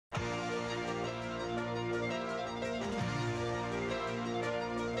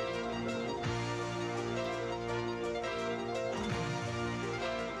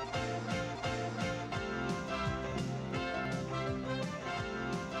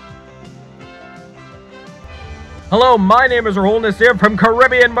Hello, my name is Rahul Nasir from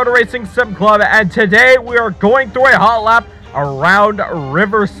Caribbean Motor Racing Sim Club, and today we are going through a hot lap around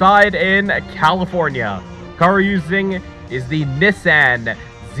Riverside in California. Car we're using is the Nissan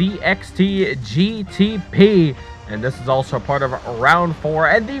ZXT GTP, and this is also part of round 4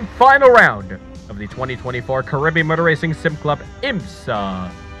 and the final round of the 2024 Caribbean Motor Racing Sim Club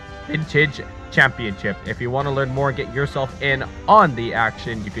IMSA Vintage Championship. If you want to learn more and get yourself in on the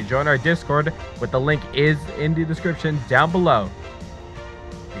action, you can join our Discord, with the link is in the description down below.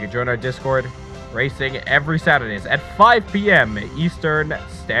 You can join our Discord, racing every Saturdays at 5 p.m. Eastern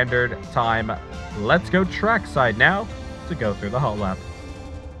Standard Time. Let's go trackside now to go through the hot lap.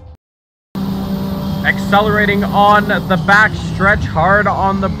 Accelerating on the back stretch, hard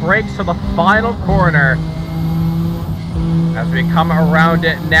on the brakes for the final corner. As we come around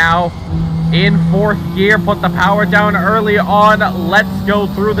it now, in 4th gear, put the power down early on. Let's go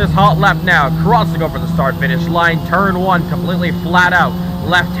through this hot lap now. Crossing over the start-finish line, turn 1, completely flat out.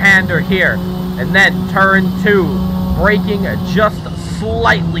 Left-hander here. And then turn 2, braking just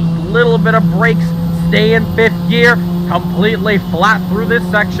slightly. Little bit of brakes, stay in 5th gear. Completely flat through this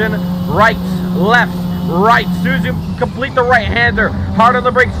section. Right, left, right. As soon as you complete the right-hander, hard on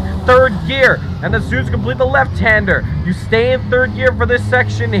the brakes. 3rd gear, and as soon as you complete the left-hander, you stay in 3rd gear for this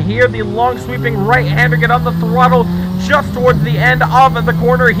section here. The long sweeping right-hander, get on the throttle just towards the end of the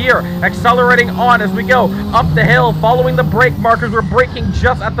corner here. Accelerating on as we go up the hill, following the brake markers. We're braking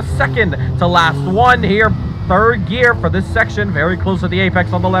just at the second to last one here. 3rd gear for this section, very close to the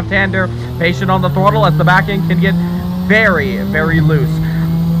apex on the left-hander. Patient on the throttle as the back end can get very, very loose.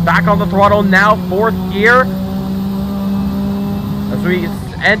 Back on the throttle now, 4th gear. As we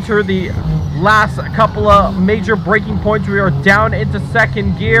enter the last couple of major braking points, we are down into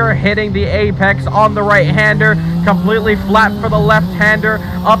 2nd gear, hitting the apex on the right-hander, completely flat for the left-hander,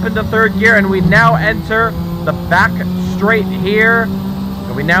 up into 3rd gear, and we now enter the back straight here.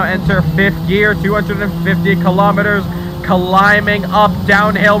 So we now enter 5th gear, 250 kilometers, climbing up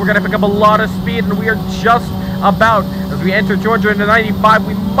downhill. We're going to pick up a lot of speed, and we are just about, as we enter 295,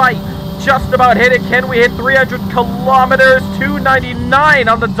 we might just about hit it. Can we hit 300 kilometers? 299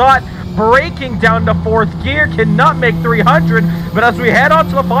 on the dot. Braking down to 4th gear. Cannot make 300. But as we head on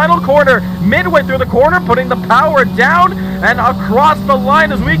to the final corner, midway through the corner, putting the power down and across the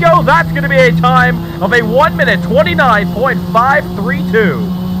line as we go, that's going to be a time of a 1 minute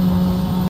 29.532.